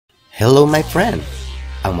Hello my friend!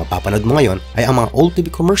 Ang mapapanood mo ngayon ay ang mga old TV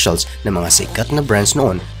commercials ng mga sikat na brands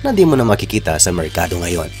noon na di mo na makikita sa merkado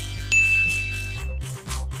ngayon.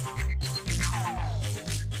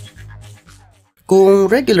 Kung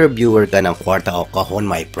regular viewer ka ng Kwarta o Kahon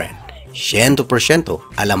my friend, 100%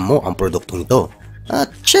 alam mo ang produktong ito. At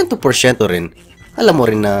 100% rin, alam mo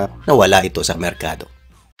rin na nawala ito sa merkado.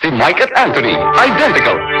 Si Mike at Anthony,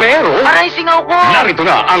 identical, pero... Aray, singaw ko! Narito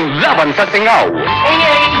na ang laban sa singaw.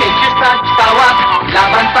 Nature's touch, tawat,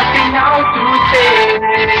 laban sa singaw, toothpaste.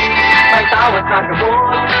 May tawat na gabot,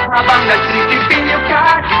 habang nagsisipinyo ka.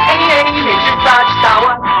 Nature's touch,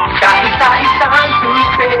 tawat, kahit sa isang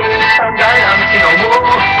toothpaste. Tanggal ang singaw mo,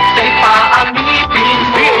 safe pa ang ngipin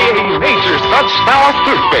mo. Nature's touch, Tawas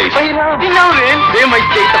Toothpaste. Ay na, sinaw rin. Di may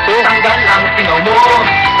date ako. Tanggal ang singaw mo,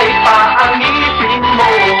 safe pa ang ngipin mo.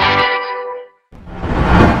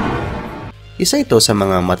 Isa ito sa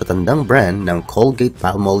mga matatandang brand ng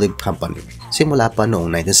Colgate-Palmolive Company simula pa noong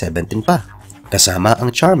 1917 pa. Kasama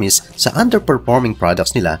ang Charmis sa underperforming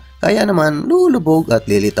products nila, kaya naman lulubog at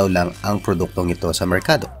lilitaw lang ang produktong ito sa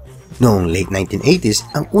merkado. Noong late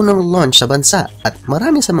 1980s ang unang launch sa bansa at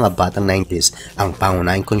marami sa mga batang 90s ang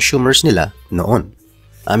pangunahing consumers nila noon.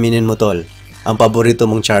 Aminin mo tol, ang paborito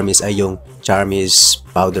mong Charmis ay yung Charmis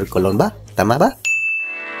Powder Cologne ba? Tama ba?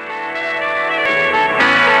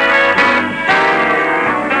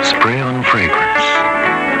 Spray on fragrance.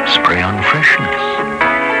 Spray on freshness.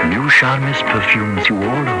 New Charmis perfumes you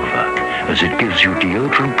all over as it gives you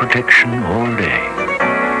deodorant protection all day.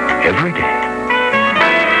 Every day.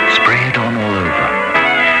 Spray it on all over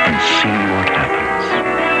and see what happens.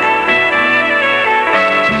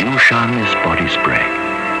 New Charmis body spray.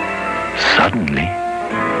 Suddenly,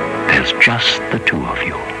 there's just the two of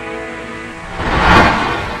you.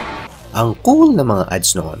 Ang cool na mga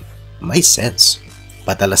ads noon, may sense.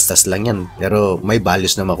 Patalastas lang yan, pero may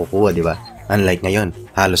values na makukuha, di ba? Unlike ngayon,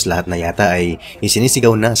 halos lahat na yata ay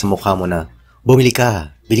isinisigaw na sa mukha mo na, bumili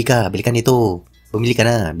ka, bili ka nito, bumili ka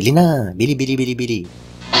na, bili na, bili.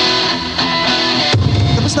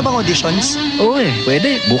 Tapos na bang auditions? Oo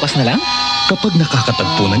pwede. Bukas na lang? Kapag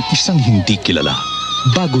nakakatagpo ng isang hindi kilala,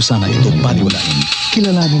 bago sana ito baliwalain,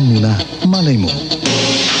 kilalanin muna, malay mo.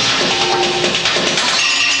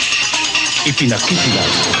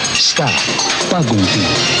 Ipinakikilala, Stag, bagong team,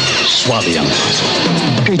 swabe ang paso,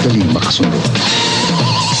 kay daling makasundo.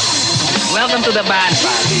 Welcome to the band,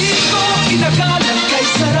 pal.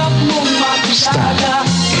 Stag.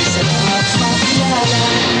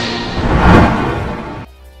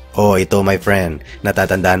 Oh, ito my friend,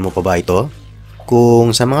 natatandaan mo pa ba ito?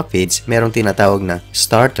 Kung sa mga feeds, merong tinatawag na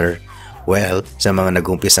starter. Well, sa mga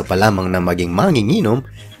nag-umpisa pa lamang na maging manginginom,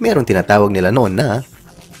 merong tinatawag nila noon na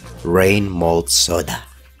Rain Malt Soda.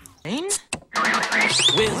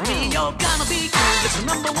 With me, you're gonna be cool. It's the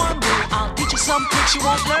 #1 rule. I'll teach you some tricks you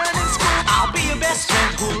won't learn in school. I'll be your best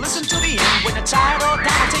friend who'll listen to the end. When you're tired or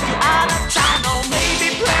down, I'll take you out of town. Or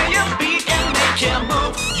maybe play a beat and make you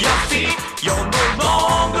move your feet. You're no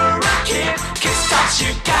longer a kid. Kiss us,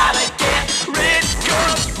 you gotta get rid.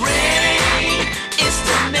 Good rain is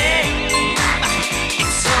the name.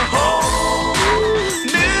 It's a whole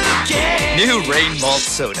new game. New Rain Malt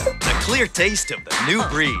Soda. The clear taste of the new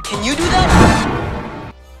breed. Can you do that?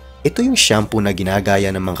 Ito yung shampoo na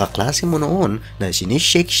ginagaya ng mga kaklase mo noon na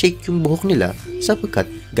sinishake-shake yung buhok nila sapagkat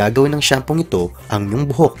gagawin ng shampoo ito ang yung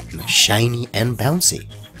buhok na shiny and bouncy.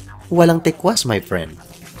 Walang tekwas my friend.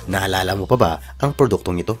 Naalala mo pa ba ang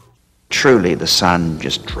produktong ito? Truly, the sun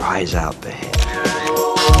just dries out the hair.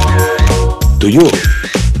 Tuyo.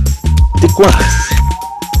 Tikwas.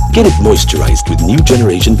 Get it moisturized with new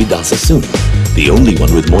generation Vidal Sassoon, the only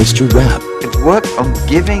one with moisture wrap. It worked on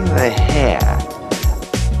giving the hair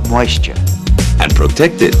moisture. And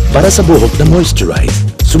protected para sa buhok na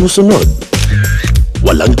moisturized. Sumusunod.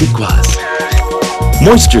 Walang tikwas.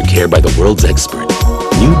 Moisture care by the world's expert.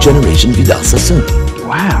 New generation Vidal Sassoon.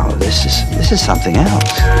 Wow, this is something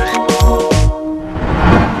else.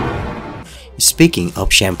 Speaking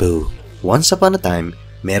of shampoo, once upon a time,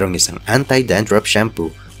 merong isang anti-dandruff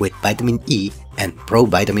shampoo with vitamin E and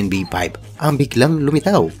pro-vitamin B5 ang biglang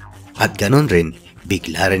lumitaw. At ganun rin,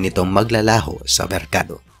 bigla rin itong maglalaho sa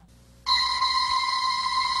merkado.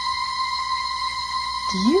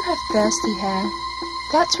 Do you have thirsty hair?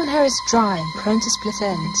 That's when hair is dry and prone to split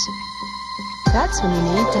ends. That's when you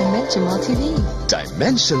need Dimension Multi-V.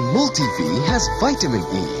 Dimension Multi-V has vitamin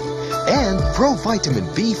E and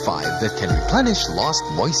pro-vitamin B5 that can replenish lost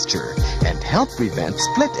moisture and help prevent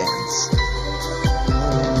split ends.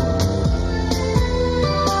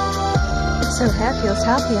 So hair feels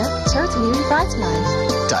healthier, totally revitalized.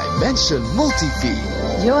 Dimension Multi-V.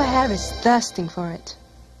 Your hair is thirsting for it.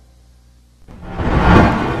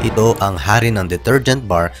 Ito ang hari ng detergent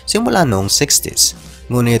bar simula noong 60s.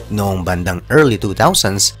 Ngunit noong bandang early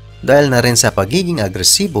 2000s, dahil na rin sa pagiging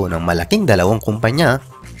agresibo ng malaking dalawang kumpanya,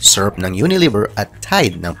 Surf ng Unilever at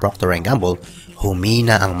Tide ng Procter & Gamble,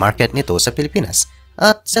 humina ang market nito sa Pilipinas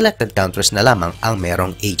at selected countries na lamang ang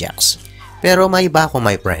merong Ajax. Pero may iba ako,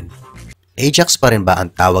 my friend. Ajax pa rin ba ang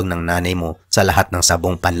tawag ng nanay mo sa lahat ng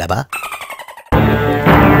sabong panlaba?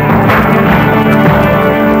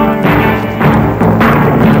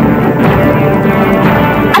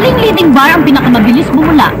 Aling leading bar ang pinakamabilis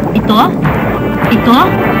bumula? Ito? Ito?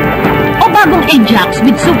 O bagong Ajax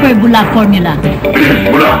with Super Bula Formula?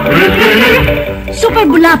 Super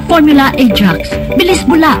Bula Formula Ajax. Bilis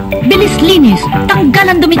bula, bilis linis,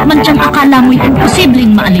 tanggal ang dumit man siyang akala mo'y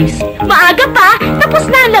imposibleng maalis. Maaga pa, tapos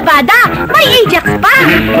na ang labada, may Ajax pa!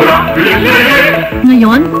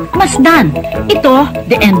 Ngayon, masdan. Ito,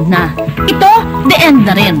 the end na. Ito, the end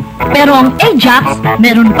na rin. Pero ang Ajax,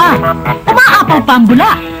 meron pa. Umaapaw pa ang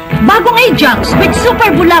bula. Bagong Ajax with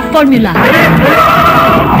Super Bula Formula.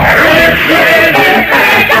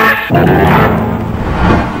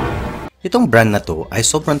 Itong brand na to ay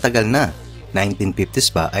sobrang tagal na.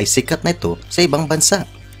 1950s pa ay sikat na ito sa ibang bansa.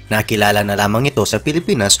 Nakilala na lamang ito sa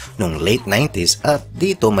Pilipinas noong late 90s at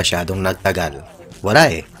dito masyadong nagtagal. Wala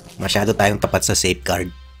masyado tayong tapat sa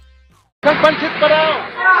safeguard. Nagpansit pa raw!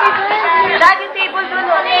 Lagi table doon,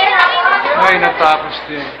 Ay, natapos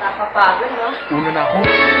din. Nakapagod, no? Una na ako.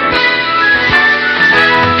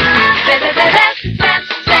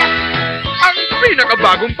 Ang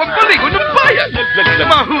pinakabagong pampaligo ng bayan.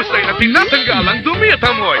 Mahusay na tinatanggal ang dumi at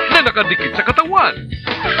amoy na nakadikit sa katawan.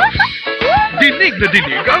 Dinig na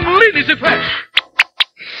dinig ang linis effect.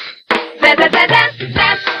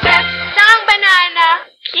 Saan banana?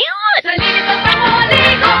 Cute! Sa linis ang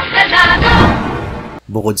panguligo, ganado!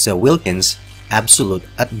 Bukod sa Wilkins, Absolute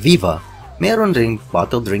at Viva, meron ring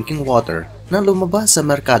bottled drinking water na lumabas sa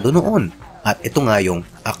merkado noon. At ito nga yung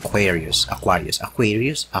Aquarius. Aquarius.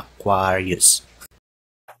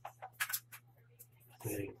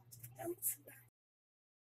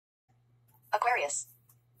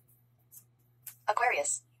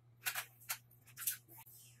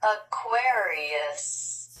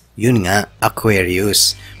 Yun nga,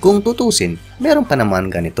 Aquarius. Kung tutusin, meron pa naman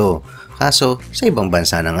ganito. Kaso, sa ibang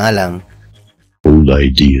bansa na nga lang. Old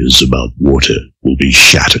ideas about water will be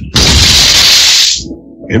shattered.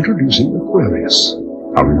 Introducing Aquarius,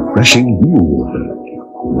 a refreshing new water.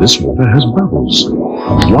 This water has bubbles.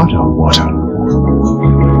 Water.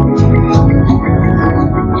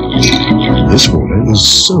 This water is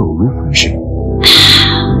so refreshing.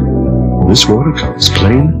 This water comes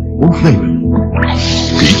plain or flavored,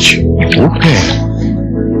 peach or pear.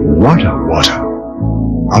 Water.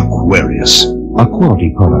 Aquarius, a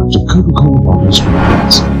quality product of Coca-Cola Bottles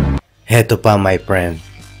Philippines. Heto pa, my friend.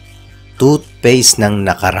 Toothpaste ng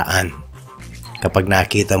nakaraan. Kapag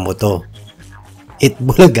nakita mo to,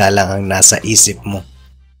 itbulaga lang ang nasa isip mo.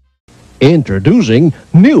 Introducing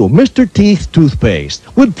new Mr. Teeth Toothpaste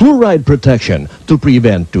with fluoride protection to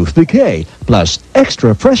prevent tooth decay, plus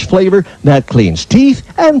extra fresh flavor that cleans teeth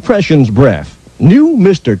and freshens breath. New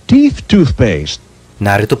Mr. Teeth Toothpaste.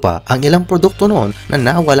 Narito pa ang ilang produkto noon na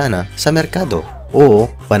nawala na sa merkado o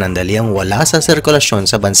panandaliang wala sa sirkulasyon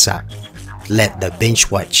sa bansa. Let the binge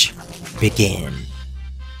watch begin.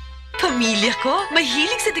 Pamilya ko,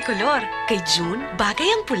 mahilig sa dekolor. Kay June, bagay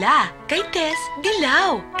ang pula. Kay Tess,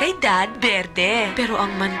 dilaw. Kay Dad, berde. Pero ang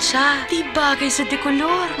mancha, di bagay sa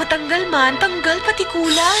dekolor. Matanggal man, tanggal pati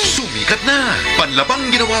kulay. Sumikat na! Panlabang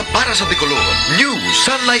ginawa para sa dekolor. New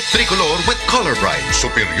Sunlight Tricolor with Color Bright.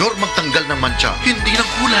 Superior magtanggal ng mancha, hindi ng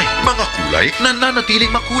kulay. Mga kulay na nanatiling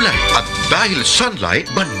makulay. At dahil Sunlight,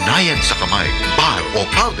 banayan sa kamay. Bar o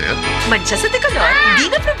powder, Mancha sa dekolor, di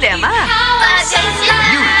na problema.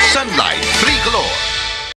 New Sunlight Tricolor.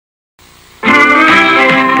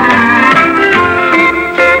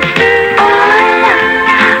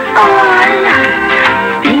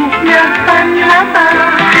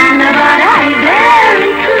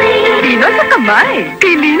 Dino sa kamay,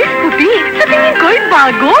 kay linis puti, sa tingin ko'y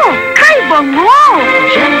bago. Kay bango!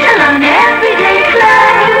 Gentle on everyday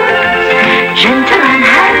clothes. Gentle on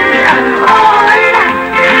hands ang Ola.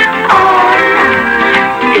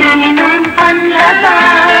 Inom panlaba.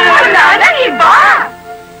 Wala nang iba!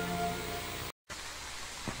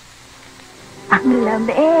 Ang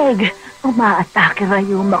lamig. Umaatake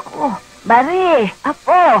rayuma ko. Mari,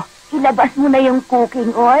 apo, ilabas mo na yung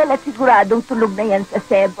cooking oil at siguradong tulog na yan sa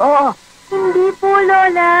sebo. Hindi po,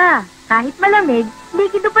 Lola. Kahit malamig,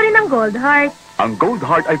 likido pa rin ang Gold Heart. Ang Gold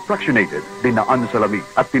Heart ay fractionated, dinaan sa lamig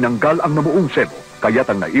at tinanggal ang namuong sebo. Kaya't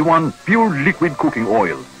ang naiwan, pure liquid cooking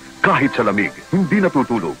oil. Kahit sa lamig, hindi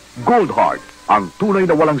natutulog. Gold Hard, ang tunay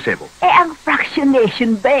na walang sebo. Ang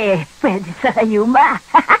fractionation ba pwede sa rayuma.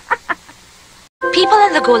 People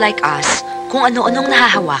on the go like us, kung ano-anong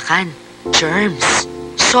nahahawakan. Germs.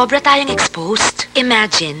 Sobra tayong exposed.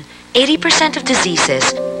 Imagine, 80% of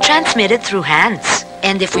diseases transmitted through hands.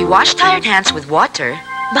 And if we wash tired hands with water,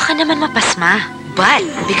 baka naman mapasma. But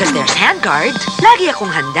because there's HandGuard, lagi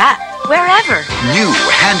akong handa. Wherever. New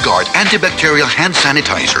HandGuard antibacterial hand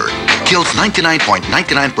sanitizer kills 99.99%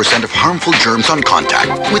 of harmful germs on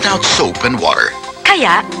contact without soap and water.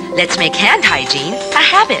 Kaya, let's make hand hygiene a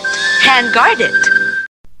habit. HandGuard it.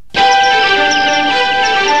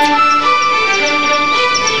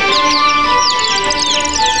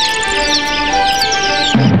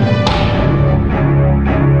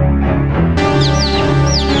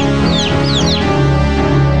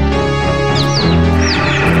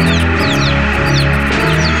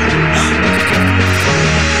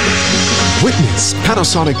 Witness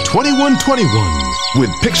Panasonic 2121 with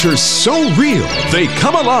pictures so real they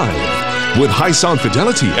come alive. With high sound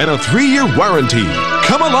fidelity and a 3-year warranty.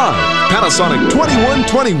 Come alive, Panasonic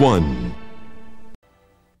 2121.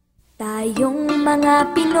 Tayong mga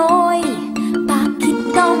Pinoy, bakit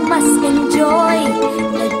daw mas enjoy?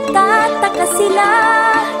 Nagtataka sila,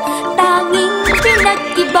 tanging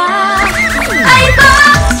pinag-iba. Ay ba?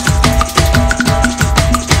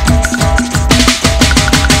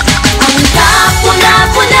 Ang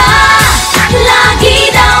kapula-pula, lagi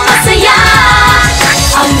daw masaya.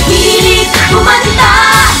 Ang hilig kumanta,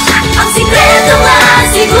 ang sikreto nga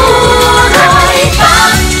siguro'y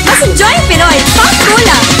pop. Mas enjoy ang Pinoy, pop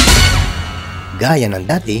pula. Gaya ng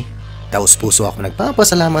dati, taos-puso ako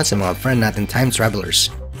nagpapasalamat sa mga friend natin time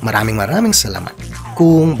travelers. Maraming salamat.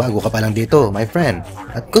 Kung bago ka pa lang dito, my friend,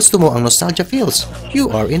 at gusto mo ang nostalgia feels,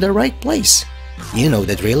 you are in the right place. You know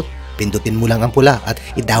the drill. Pindutin mo lang ang pula at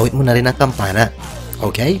idawit mo na rin ang kampana.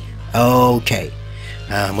 Okay? Okay.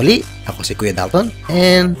 Muli, ako si Kuya Dalton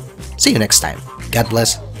and see you next time. God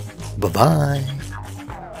bless. Bye-bye.